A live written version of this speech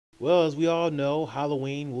Well, as we all know,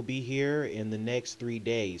 Halloween will be here in the next 3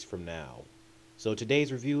 days from now. So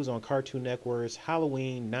today's review is on Cartoon Network's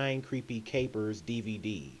Halloween 9 Creepy Capers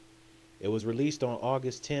DVD. It was released on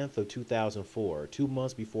August 10th of 2004, 2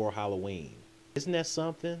 months before Halloween. Isn't that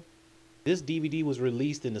something? This DVD was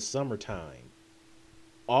released in the summertime,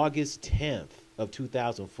 August 10th of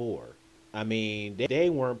 2004. I mean,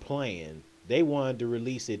 they weren't playing. They wanted to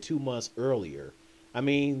release it 2 months earlier. I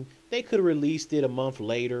mean, they could have released it a month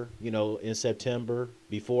later, in September,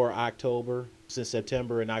 before October, since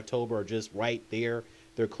September and October are just right there.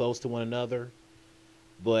 They're close to one another.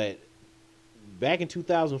 But back in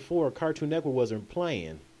 2004, Cartoon Network wasn't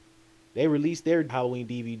playing. They released their Halloween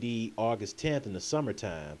DVD August 10th in the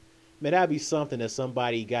summertime. Man, that'd be something that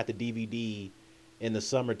somebody got the DVD in the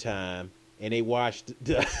summertime and they watched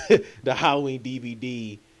the Halloween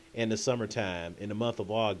DVD in the summertime in the month of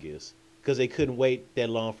August because they couldn't wait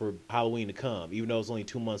that long for Halloween to come, even though it was only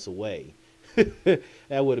 2 months away.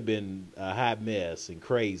 That would have been a hot mess and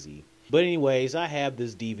crazy. But anyways, I have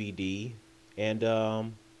this DVD, and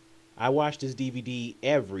I watch this DVD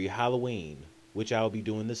every Halloween, which I will be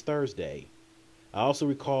doing this Thursday. I also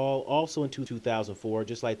recall, also in 2004,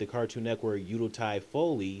 just like the Cartoon Network Yuletide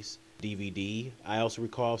Foley's DVD, I also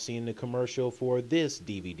recall seeing the commercial for this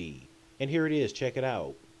DVD. And here it is, check it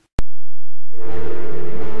out.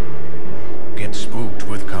 Get spooked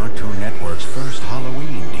with Cartoon Network's first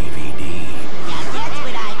Halloween DVD. Now that's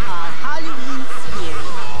what I call Halloween scary.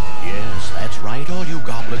 Yes, that's right, all you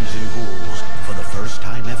goblins and ghouls. For the first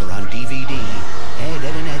time ever on DVD, Ed,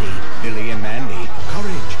 Ed and Eddie, Billy and Mandy,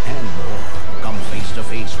 Courage, and more come face to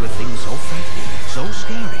face with things so frightening, so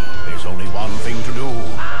scary, there's only one thing to do.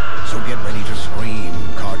 So get ready to scream.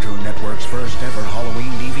 Cartoon Network's first ever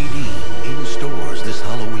Halloween DVD in stores this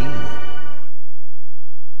Halloween.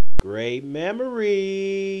 Great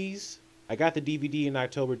memories! I got the DVD in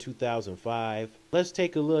October 2005. Let's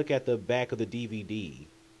take a look at the back of the DVD.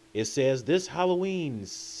 It says, "This Halloween,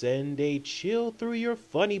 send a chill through your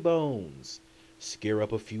funny bones. Scare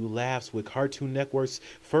up a few laughs with Cartoon Network's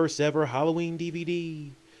first ever Halloween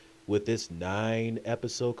DVD. With this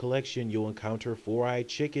 9-episode collection, you'll encounter four-eyed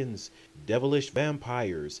chickens, devilish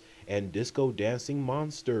vampires, and disco dancing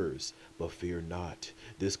monsters. But fear not,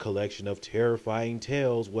 this collection of terrifying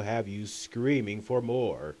tales will have you screaming for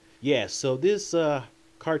more." Yes, so this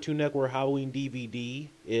Cartoon Network Halloween DVD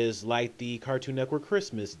is like the Cartoon Network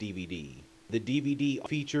Christmas DVD. The DVD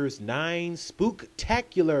features 9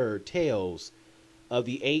 spooktacular tales of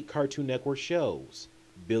the 8 Cartoon Network shows: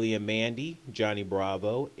 Billy and Mandy, Johnny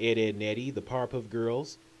Bravo, Ed, Edd n Eddy, the Powerpuff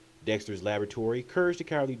Girls, Dexter's Laboratory, Courage the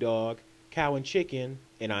Cowardly Dog, Cow and Chicken,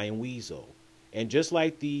 and Iron Weasel. And just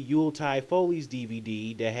like the Yuletide Foley's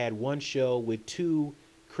DVD that had one show with 2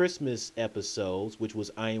 Christmas episodes, which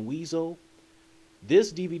was Iron Weasel,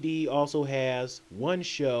 this DVD also has one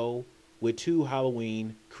show with 2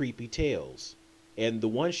 Halloween creepy tales. And the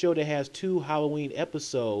one show that has 2 Halloween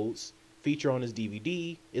episodes featured on this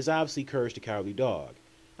DVD is obviously Courage the Cowardly Dog.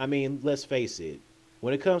 I mean, let's face it,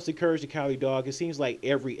 when it comes to Courage the Cowardly Dog, it seems like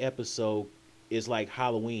every episode is like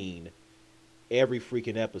Halloween, every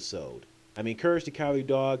freaking episode. I mean, Courage the Cowardly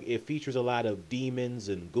Dog, it features a lot of demons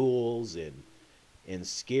and ghouls and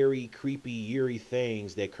scary, creepy, eerie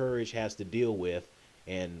things that Courage has to deal with,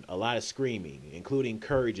 and a lot of screaming, including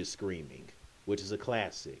Courage's screaming, which is a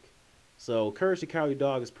classic. So Courage the Cowardly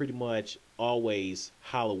Dog is pretty much always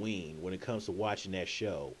Halloween when it comes to watching that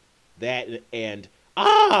show. That and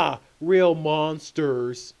real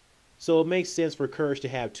monsters. So it makes sense for Courage to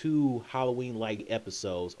have 2 Halloween-like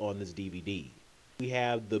episodes on this DVD. We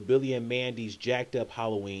have the Billy and Mandy's Jacked Up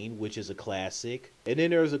Halloween, which is a classic. And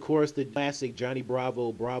then there's, of course, the classic Johnny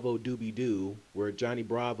Bravo, Bravo Doobie-Doo, where Johnny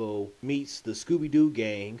Bravo meets the Scooby-Doo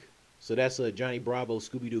gang. So that's a Johnny Bravo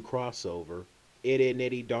Scooby-Doo crossover. Ed, Edd n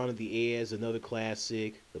Eddy, Dawn of the Eds, another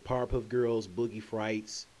classic. The Powerpuff Girls, Boogie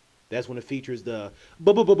Frights. That's when it features the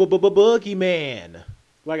Boogeyman.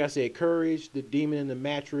 Like I said, Courage, the Demon in the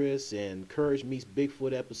Mattress, and Courage meets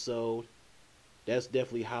Bigfoot episode. That's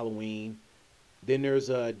definitely Halloween. Then there's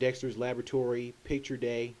Dexter's Laboratory, Picture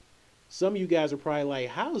Day. Some of you guys are probably like,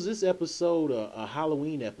 how is this episode a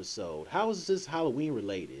Halloween episode? How is this Halloween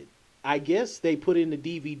related? I guess they put it in the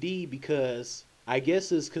DVD because I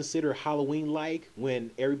guess it's considered Halloween-like when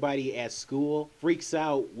everybody at school freaks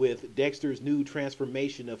out with Dexter's new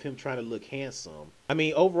transformation of him trying to look handsome. I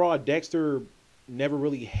mean, overall, Dexter never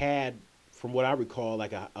really had, from what I recall,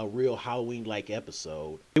 like a real Halloween-like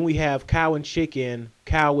episode. Then we have Cow and Chicken,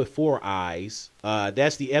 Cow with 4 eyes.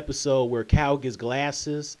 That's the episode where Cow gets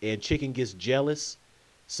glasses and Chicken gets jealous.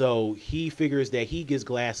 So he figures that he gets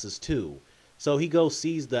glasses too. So he goes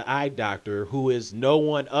sees the eye doctor, who is no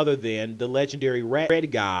one other than the legendary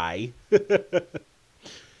red guy.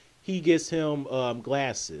 He gets him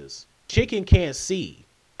glasses. Chicken can't see.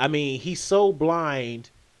 I mean, he's so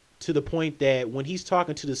blind to the point that when he's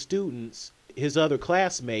talking to the students, his other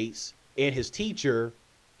classmates, and his teacher,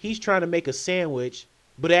 he's trying to make a sandwich,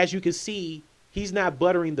 but as you can see, he's not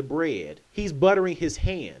buttering the bread. He's buttering his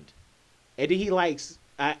hand. And then he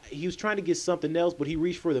was trying to get something else, but he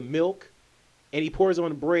reached for the milk, and he pours on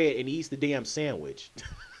the bread and he eats the damn sandwich.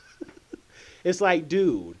 It's like,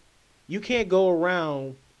 dude, you can't go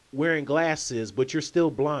around wearing glasses, but you're still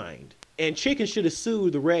blind. And Chicken should have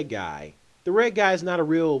sued the red guy. The red guy is not a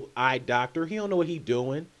real eye doctor. He don't know what he's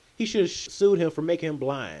doing. He should have sued him for making him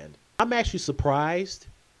blind. I'm actually surprised.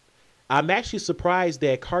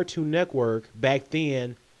 That Cartoon Network back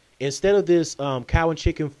then, instead of this Cow and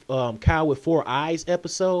Chicken, Cow with Four Eyes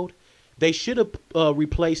episode, they should have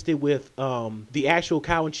replaced it with the actual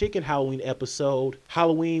Cow and Chicken Halloween episode,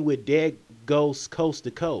 Halloween with Dead Ghosts Coast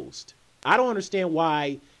to Coast. I don't understand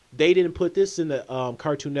why they didn't put this in the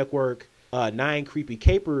Cartoon Network 9 Creepy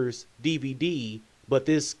Capers DVD, but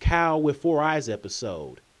this Cow with Four Eyes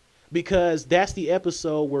episode. Because that's the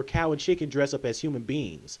episode where Cow and Chicken dress up as human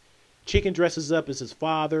beings. Chicken dresses up as his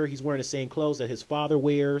father. He's wearing the same clothes that his father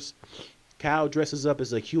wears. Cow dresses up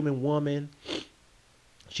as a human woman.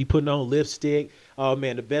 She putting on lipstick. Oh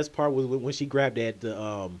man, the best part was when she grabbed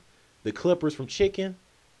the clippers from Chicken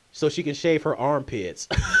so she can shave her armpits.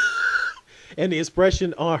 And the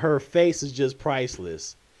expression on her face is just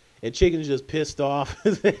priceless. And Chicken's just pissed off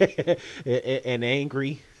and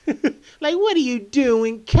angry. Like, what are you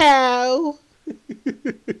doing, Cow?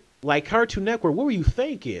 Like, Cartoon Network, what were you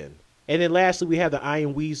thinking? And then lastly, we have the I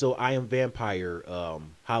Am Weasel, I Am Vampire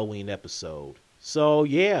Halloween episode. So,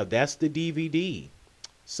 yeah, that's the DVD.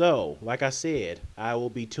 So, like I said, I will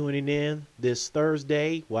be tuning in this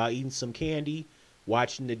Thursday while eating some candy,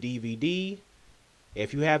 watching the DVD.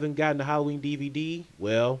 If you haven't gotten the Halloween DVD,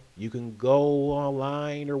 well, you can go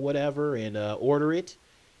online or whatever and order it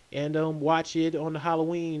and watch it on the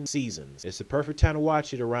Halloween seasons. It's the perfect time to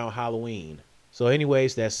watch it around Halloween. So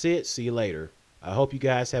anyways, that's it. See you later. I hope you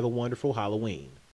guys have a wonderful Halloween.